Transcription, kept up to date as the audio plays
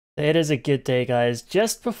It is a good day, guys.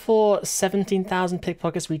 Just before 17,000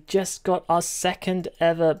 pickpockets, we just got our second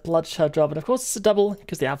ever Bloodshot drop. And of course, it's a double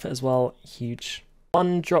because the outfit as well, huge.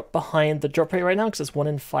 One drop behind the drop rate right now because it's 1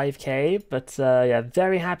 in 5k. But yeah,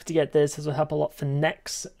 very happy to get this. This will help a lot for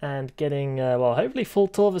next and getting, well, hopefully full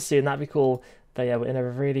Torva soon. That'd be cool. But yeah, we're in a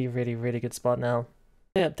really, really, really good spot now.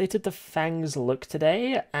 They updated the Fangs look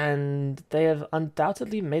today, and they have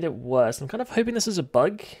undoubtedly made it worse. I'm kind of hoping this is a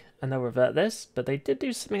bug, and they'll revert this, but they did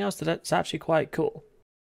do something else that's actually quite cool.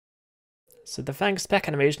 So the Fang spec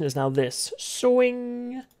animation is now this.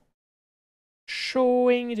 Swing!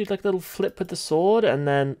 Swing! You do like a little flip with the sword, and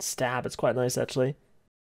then stab. It's quite nice, actually.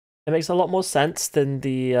 It makes a lot more sense than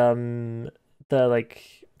the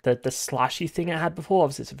slashy thing it had before.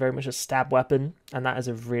 Obviously, it's very much a stab weapon, and that is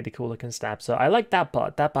a really cool looking stab. So I like that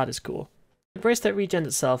part. That part is cool. The bracelet regen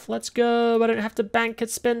itself. Let's go. I don't have to bank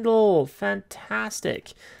at Spindle.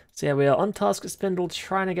 Fantastic. So yeah, we are on task at Spindle,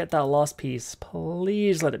 trying to get that last piece.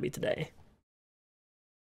 Please let it be today.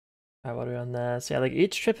 Alright, what are we on there? So yeah, like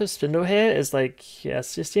each trip of Spindle here is like, yeah,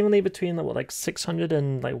 seemingly between like 600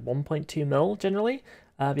 and like 1.2 mil generally.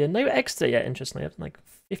 Yeah, no X there yet, interestingly. I've done like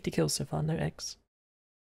 50 kills so far, no X.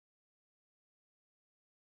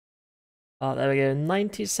 Oh, there we go,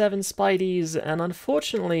 97 Spideys, and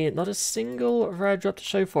unfortunately, not a single rare drop to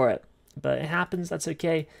show for it. But it happens, that's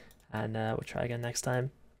okay, and we'll try again next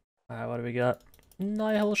time. Alright, what do we got?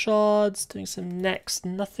 Nihil shards, doing some next.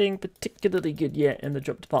 Nothing particularly good yet in the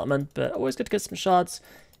drop department, but always good to get some shards,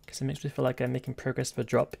 because it makes me feel like I'm making progress for a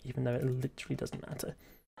drop, even though it literally doesn't matter.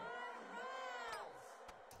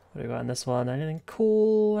 What do we got in this one? Anything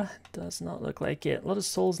cool? Does not look like it. A lot of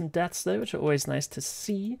souls and deaths though, which are always nice to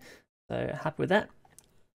see. So happy with that.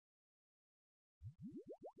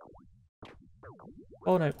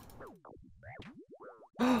 Oh no.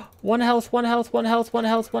 1 health, 1 health, 1 health, 1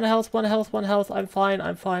 health, 1 health, 1 health, 1 health. I'm fine,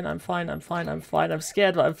 I'm fine, I'm fine, I'm fine, I'm fine. I'm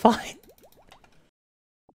scared, but I'm fine.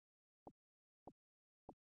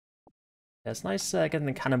 Yeah, it's nice getting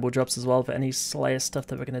the cannonball drops as well for any Slayer stuff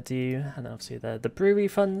that we're gonna do. And obviously the brew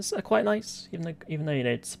refunds are quite nice, even though you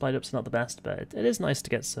know supply drops are not the best, but it is nice to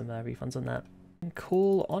get some refunds on that. And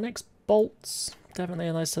cool Onyx bolts. Definitely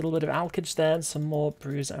a nice little bit of alkage there, and some more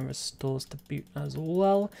brews and restores to boot as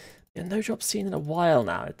well. Yeah, no drop seen in a while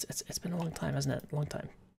now. It's been a long time, hasn't it? A long time.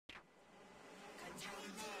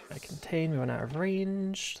 Contain, we run out of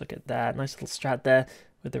range. Look at that, nice little strat there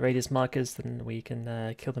with the radius markers. Then we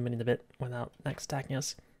can kill them in a bit without next attacking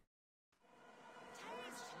us.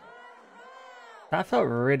 That felt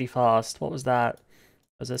really fast. What was that?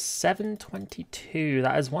 It was a 722.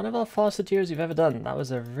 That is one of our faster duos we've ever done. That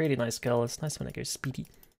was a really nice kill. It's nice when it goes speedy.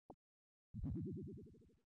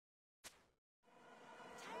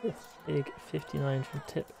 Oh, big 59 from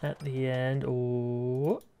Tip at the end.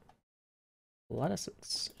 Oh, blood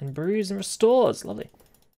essence and brews and restores. Lovely.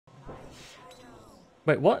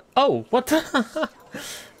 Wait, what? Oh, what the?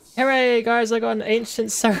 Hooray, guys! I got an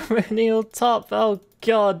ancient ceremonial top. Oh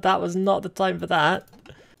god, that was not the time for that.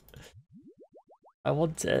 I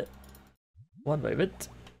want it. One moment.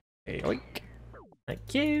 Yoink.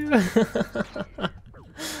 Thank you. That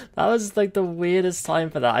was like the weirdest time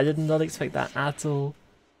for that. I did not expect that at all.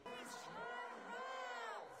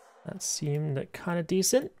 That seemed kind of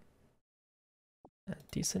decent.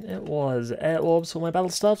 Decent it was. Air orbs for my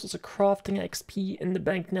battle staffs. Also crafting XP in the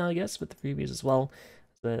bank now, I guess, with the freebies as well.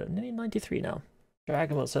 So nearly 93 now.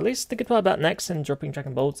 Dragon bolts. So at least the good part about next and dropping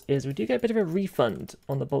dragon bolts is we do get a bit of a refund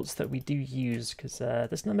on the bolts that we do use, because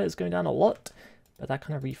this number is going down a lot, but that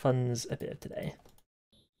kind of refunds a bit of today.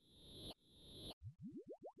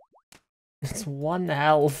 It's 1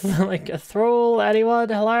 health. Like a thrall, anyone?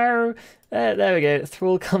 Hello? There we go.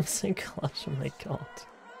 Thrall comes in clutch. Oh my god.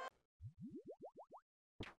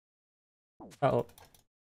 Uh-oh.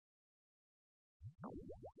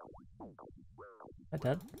 Am I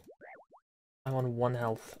dead? I'm on 1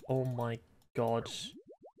 health. Oh my god.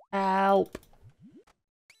 Help!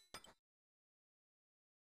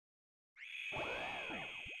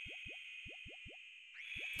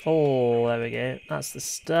 Oh, there we go. That's the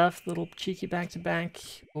stuff. Little cheeky back-to-back.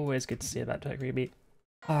 Always good to see about Tech Rebeat.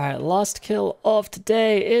 Alright, last kill of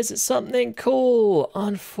today. Is it something cool?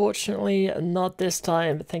 Unfortunately, not this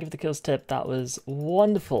time. But thank you for the kills tip. That was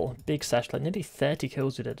wonderful. Big sesh, like nearly 30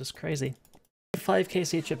 kills we did. Just crazy. 5k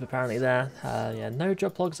C chip apparently there. Yeah, no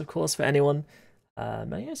drop logs, of course, for anyone.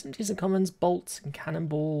 Yeah, some decent commons, bolts and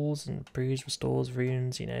cannonballs and brews, restores,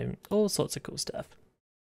 runes, you know, all sorts of cool stuff.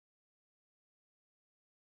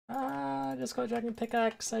 I just got a dragon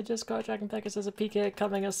pickaxe. I just got a dragon pickaxe as a PK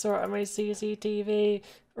coming. I saw it on my CCTV.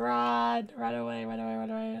 Run! Run away, run away, run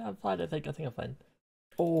away. I'm fine, I think I'm fine.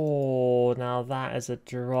 Oh, now that is a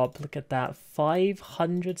drop. Look at that.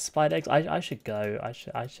 500 spider eggs. I should go. I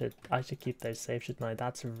should keep those safe, shouldn't I?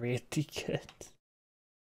 That's really good.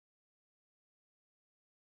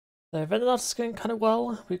 So Venonat is going kind of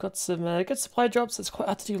well. We've got some good supply drops. It's quite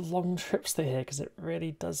hard to do long trips through here because it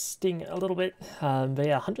really does sting a little bit. But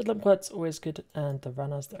yeah, 100 limp quirts, always good. And the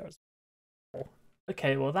runners there as well.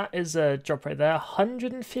 Okay, well that is a drop right there.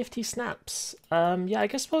 150 snaps. Yeah, I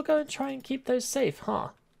guess we'll go and try and keep those safe, huh?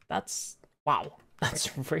 That's... wow.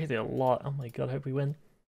 That's really a lot. Oh my god, I hope we win.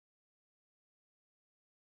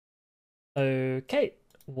 Okay,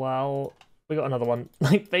 well... we got another one,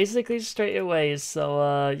 like basically straight away.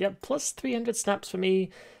 So yeah, plus 300 snaps for me.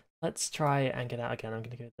 Let's try and get out again. I'm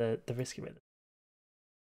gonna go the risky way.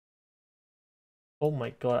 Oh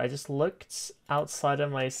my god, I just looked outside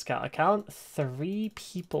of my scout account. 3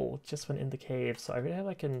 people just went in the cave, so I really hope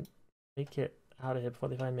I can make it out of here before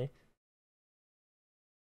they find me.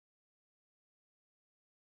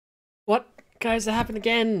 What? Guys, it happened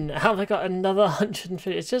again! How have I got another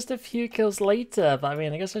 150? It's just a few kills later, but I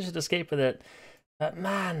mean, I guess I should escape with it. But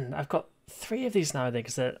man, I've got 3 of these now, I think,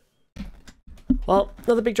 is it? Well,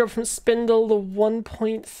 another big drop from Spindle, the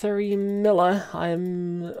 1.3 miller.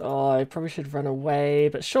 oh, I probably should run away,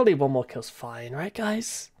 but surely one more kill's fine, right,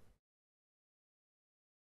 guys?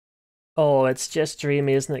 Oh, it's just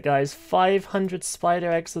dreamy, isn't it, guys? 500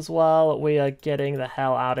 spider eggs as well. We are getting the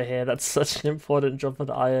hell out of here. That's such an important drop of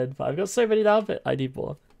the iron, but I've got so many now, but I need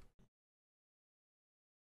more.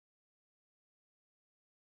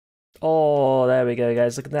 Oh, there we go,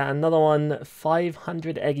 guys. Look at that. Another one.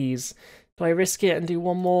 500 eggies. Do I risk it and do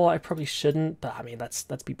one more? I probably shouldn't, but I mean, let's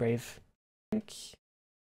be brave.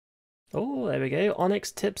 Oh, there we go.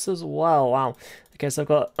 Onyx tips as well. Wow. Okay, so I've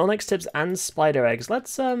got onyx tips and spider eggs.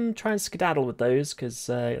 Let's try and skedaddle with those, because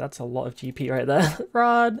that's a lot of GP right there.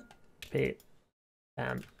 Run! GP.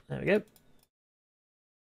 Bam. There we go.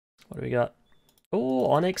 What do we got? Oh,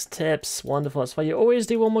 onyx tips. Wonderful. That's why you always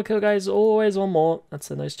do one more kill, guys. Always one more.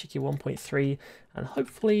 That's a nice cheeky 1.3. And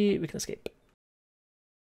hopefully we can escape.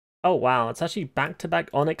 Oh, wow. It's actually back-to-back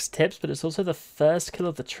onyx tips, but it's also the first kill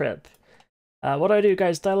of the trip. What do I do,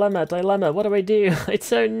 guys? Dilemma. What do I do? I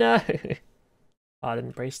don't know. Oh, I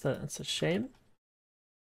didn't brace that. That's a shame.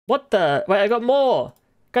 What the? Wait, I got more.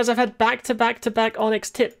 Guys, I've had back-to-back-to-back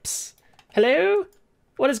onyx tips. Hello?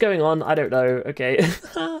 What is going on? I don't know. Okay.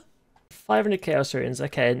 500 chaos runes.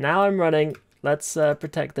 Okay, now I'm running. Let's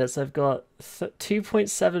protect this. I've got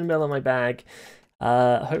 2.7 mil in my bag.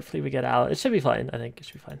 Hopefully we get out. It should be fine. I think it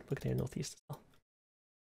should be fine. We're going to go northeast as well.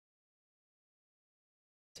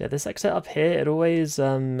 So yeah, this exit up here, it always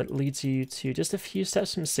leads you to just a few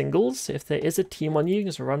steps from singles. So if there is a team on you, you can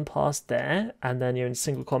just run past there, and then you're in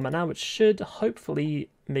single combat now, which should hopefully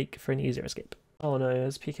make for an easier escape. Oh no,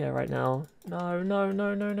 there's PK right now. No, no,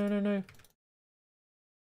 no, no, no, no, no.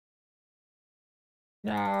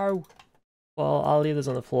 No! Well, I'll leave this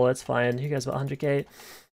on the floor, it's fine. Who cares about 100k?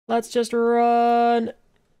 Let's just run!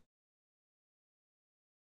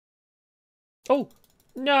 Oh!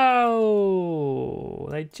 No!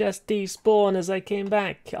 They just despawned as I came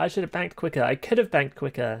back. I should have banked quicker. I could have banked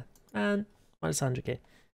quicker. And minus 100k.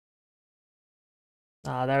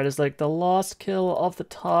 Ah, there it is, like the last kill of the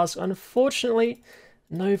task. Unfortunately,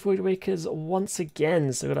 no Void Wakers once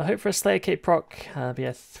again. So we've got to hope for a Slayer Cape proc. But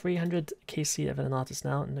yeah, 300 KC of an artist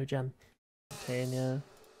now. No gem. Tanya.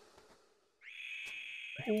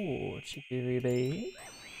 Oh, cheeky ruby.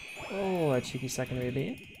 Oh, a cheeky second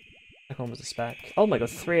ruby. That one was a spec. Oh my god,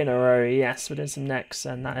 3 in a row. Yes, we're doing some necks,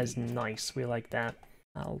 and that is nice. We like that.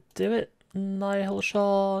 I'll do it. Nihil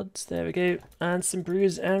shards. There we go. And some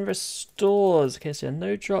brews and restores. Okay, so yeah,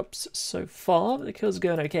 no drops so far. The kills are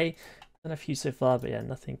going okay. And a few so far, but yeah,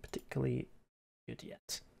 nothing particularly good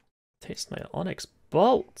yet. Taste my onyx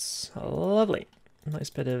bolts. Lovely. Nice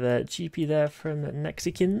bit of GP there from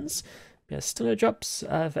Nexikins. Yeah, still no drops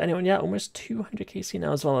for anyone yet. Almost 200 KC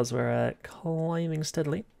now as well, as we're climbing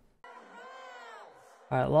steadily.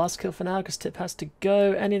 Alright, last kill for now because Tip has to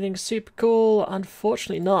go. Anything super cool?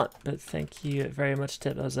 Unfortunately not, but thank you very much,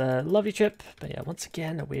 Tip. That was a lovely trip. But yeah, once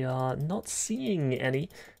again, we are not seeing any.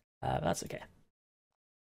 But that's okay.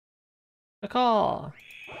 Caw!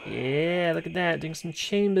 Yeah, look at that, doing some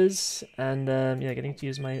chambers. And yeah, getting to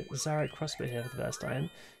use my Zarek crossbow here for the first time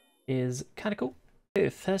is kind of cool. Okay,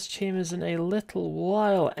 first chambers in a little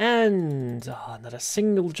while, and not a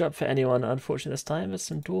single drop for anyone, unfortunately this time. There's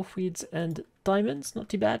some dwarf weeds and diamonds, not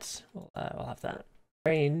too bad. I'll have that.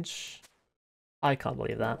 Range. I can't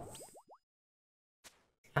believe that.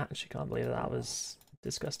 Actually can't believe that was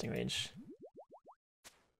disgusting range.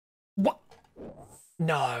 What?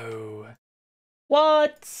 No.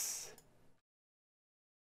 What?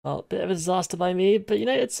 Well, bit of a disaster by me, but you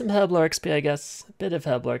know, it's some Herblore XP, I guess. A bit of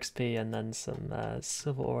Herblore XP and then some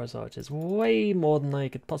Silver Ore as well, which is way more than I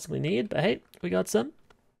could possibly need, but hey, we got some.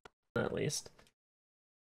 At least.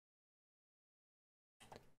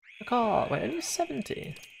 Oh, wait, only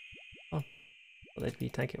 70. Oh, well, they'd be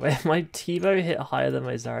tanky. Wait, my Tivo hit higher than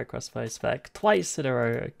my Zara crossbow spec twice in a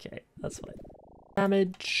row. Okay, that's fine.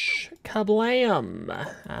 Damage, kablam,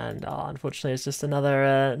 and unfortunately it's just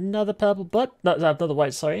another purple, but no, another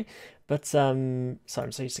white. Sorry, but sorry, I'm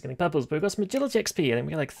so used to getting purples. But we've got some agility XP, and then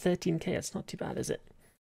we got like 13k. It's not too bad, is it?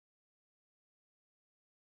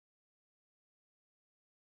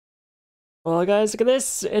 Well, guys, look at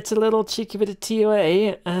this. It's a little cheeky bit of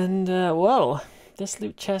TOA, and well, this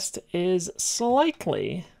loot chest is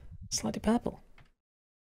slightly purple.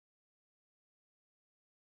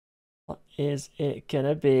 What is it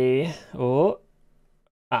gonna be? Oh,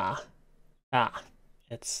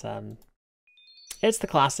 it's the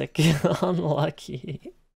classic.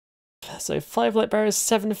 Unlucky. So 5 light bearers,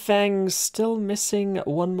 7 fangs, still missing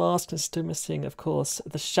 1 mask, and still missing, of course,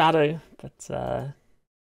 the shadow. But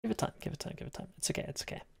give it time. It's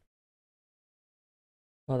okay.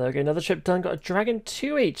 Well, there we go. Another trip done. Got a Dragon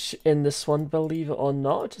 2H in this one, believe it or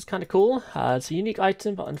not, which is kind of cool. It's a unique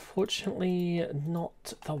item, but unfortunately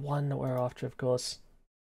not the one that we're after, of course.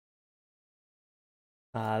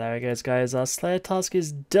 There it goes, guys. Our Slayer task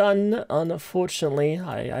is done, unfortunately.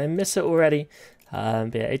 I miss it already.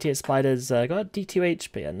 But yeah, 88 spiders, got D2H,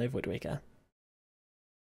 but yeah, no Voidwaker.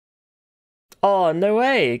 Oh, no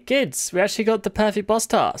way! Kids, we actually got the perfect boss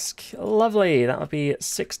task. Lovely. That would be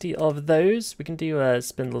 60 of those. We can do a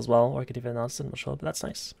spindle as well, or I could do an arson, I'm not sure, but that's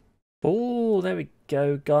nice. Oh, there we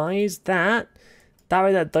go, guys.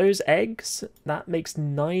 Those eggs, that makes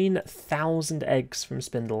 9,000 eggs from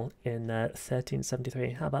spindle in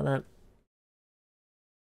 1373. How about that?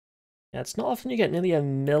 Yeah, it's not often you get nearly a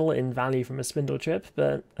mil in value from a spindle trip,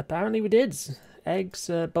 but apparently we did.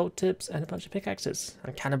 Eggs, bolt tips, and a bunch of pickaxes.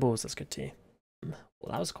 And cannibals, that's good too.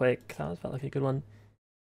 Well, that was quick. That felt like a good one.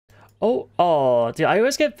 Oh, dude, I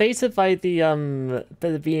always get baited by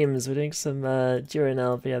the beams. We're doing some Duro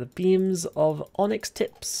now, but yeah, the beams of onyx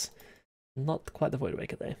tips. Not quite the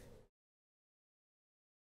Voidwaker though.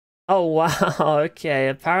 Oh wow, okay.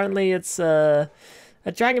 Apparently it's a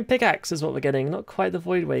dragon pickaxe is what we're getting. Not quite the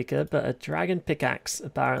Voidwaker, but a dragon pickaxe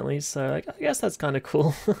apparently. So I guess that's kind of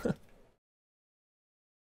cool.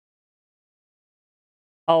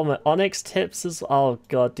 Oh, my onyx tips is. Oh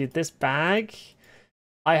god, dude, this bag.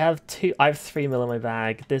 I have 3 mil in my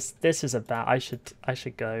bag. This is about. I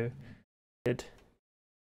should go. Good.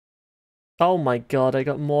 Oh my god, I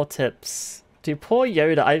got more tips. Dude, poor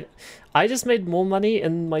Yoda. I just made more money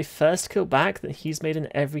in my first kill back than he's made in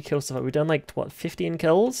every kill so far. We've done like what, 15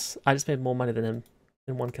 kills? I just made more money than him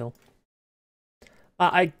in 1 kill.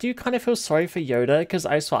 I do kind of feel sorry for Yoda because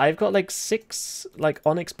I've got like 6 like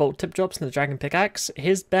onyx bolt tip drops in the dragon pickaxe.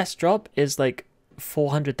 His best drop is like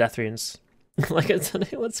 400 death runes. Like I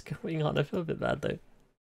don't know what's going on. I feel a bit bad though.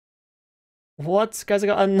 What? Guys, I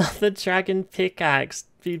got another dragon pickaxe.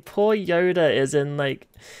 Dude, poor Yoda is in like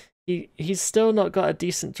he's still not got a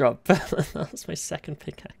decent drop. That was my second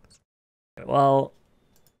pickaxe. Well,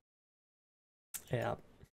 yeah.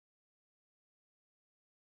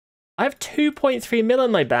 I have 2.3 mil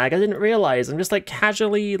in my bag. I didn't realize. I'm just like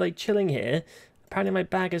casually like chilling here. Apparently my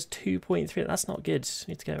bag is 2.3. That's not good.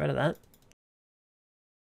 Need to get rid of that.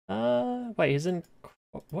 Wait, he's in.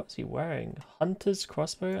 What's he wearing? Hunter's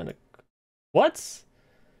crossbow and a. What?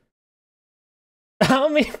 I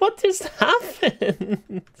mean, what just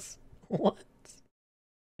happened? What?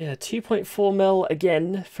 Yeah, 2.4 mil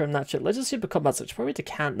again from that chip. Let's just super combats. I should probably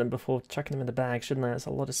decant them before chucking them in the bag, shouldn't I? That's a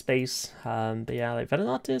lot of space. But yeah, like Venom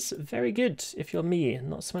Artist, very good if you're me.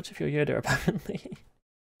 Not so much if you're Yoda, apparently.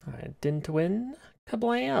 Alright, Din to win.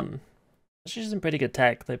 Kablam! That's just some pretty good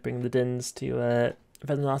tech. They bring the Dins to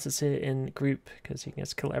Venom Artist here in group because you can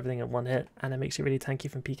just kill everything in 1 hit, and it makes you really tanky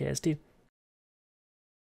from PKS too.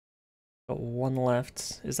 Got 1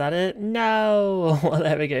 left. Is that it? No! Well,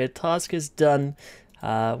 there we go. Task is done.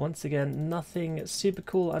 Once again, nothing super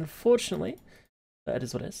cool, unfortunately. But it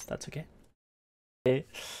is what it is. That's okay.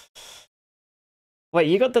 Wait,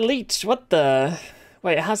 you got the leech. What the?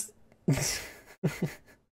 Wait, it has.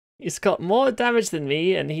 He's got more damage than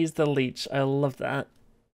me, and he's the leech. I love that.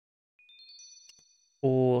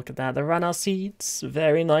 Oh, look at that. The Rana seeds.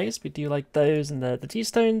 Very nice. We do like those. And the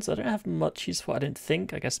T-stones. I don't have much use for, I don't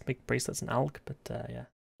think. I guess make bracelets and alk, but yeah.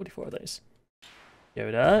 44 of those.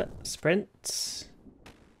 Yoda. Sprint.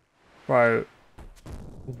 Bro.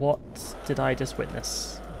 What did I just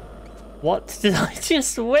witness? What did I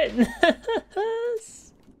just witness?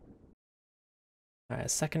 Alright,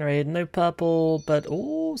 second raid, no purple, but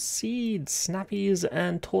all seeds, snappies,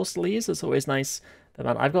 and torsalies. It's always nice. But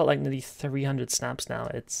man, I've got like nearly 300 snaps now.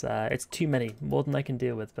 It's too many, more than I can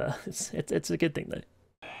deal with. But it's a good thing though.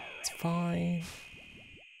 It's fine.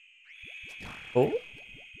 Oh,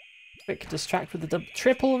 quick distract with the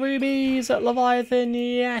triple rubies at Leviathan.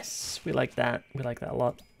 Yes, we like that. We like that a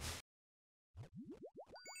lot.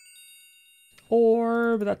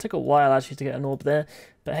 Orb. That took a while actually to get an orb there,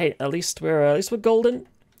 but hey, at least we're golden.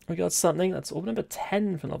 We got something. That's orb number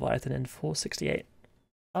 10 from Leviathan in 468.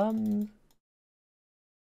 Not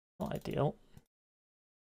ideal.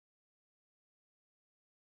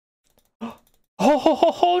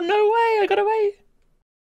 Oh, no way! I got away.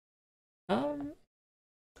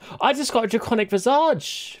 I just got a Draconic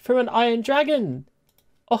Visage from an Iron Dragon.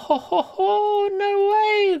 Oh, no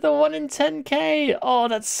way! The 1 in 10k. Oh,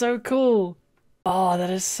 that's so cool. Oh, that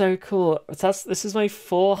is so cool. This is my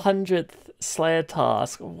 400th Slayer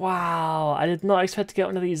task. Wow, I did not expect to get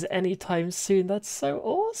one of these anytime soon. That's so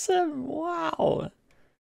awesome. Wow.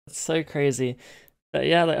 That's so crazy. But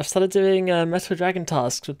yeah, like I've started doing Metal Dragon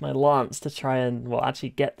tasks with my Lance to try and, well, actually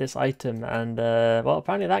get this item. And, well,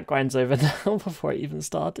 apparently that grind's over now before it even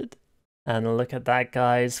started. And look at that,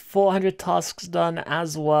 guys. 400 tasks done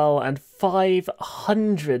as well, and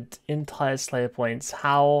 500 entire Slayer points.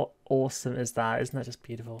 How awesome is that? Isn't that just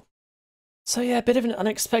beautiful? So yeah, a bit of an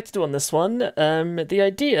unexpected one, this one. The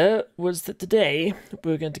idea was that today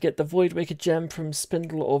we were going to get the Voidwaker gem from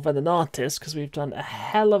Spindle or Venenatis, because we've done a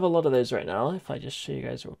hell of a lot of those right now. If I just show you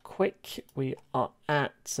guys real quick, we are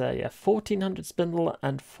at, yeah, 1400 Spindle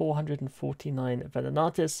and 449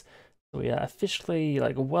 Venenatis. So we are officially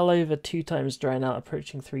like well over 2 times drying out,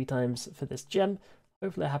 approaching 3 times for this gem.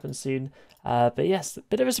 Hopefully it happens soon. But yes, a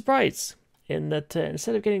bit of a surprise in that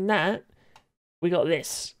instead of getting that, we got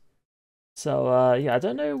this. So yeah, I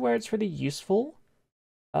don't know where it's really useful,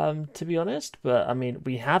 to be honest. But I mean,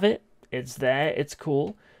 we have it. It's there. It's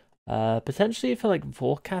cool. Potentially for like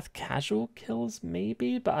Vorkath casual kills,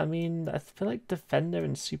 maybe. But I mean, I feel like Defender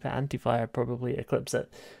and Super Anti-Fire probably eclipse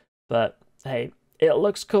it. But hey. It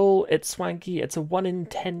looks cool, it's swanky, it's a 1 in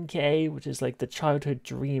 10k, which is like the childhood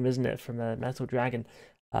dream, isn't it, from a Metal Dragon.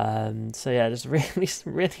 So yeah, just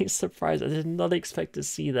really surprised. I did not expect to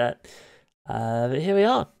see that. But here we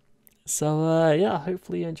are. So yeah,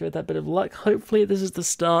 hopefully you enjoyed that bit of luck. Hopefully this is the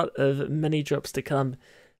start of many drops to come.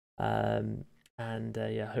 And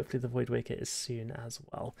yeah, hopefully the Voidwaker is soon as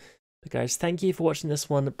well. But guys, thank you for watching this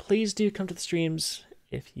one. Please do come to the streams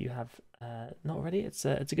if you have not already. It's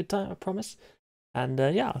a good time, I promise. And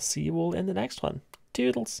yeah, I'll see you all in the next one.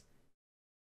 Toodles!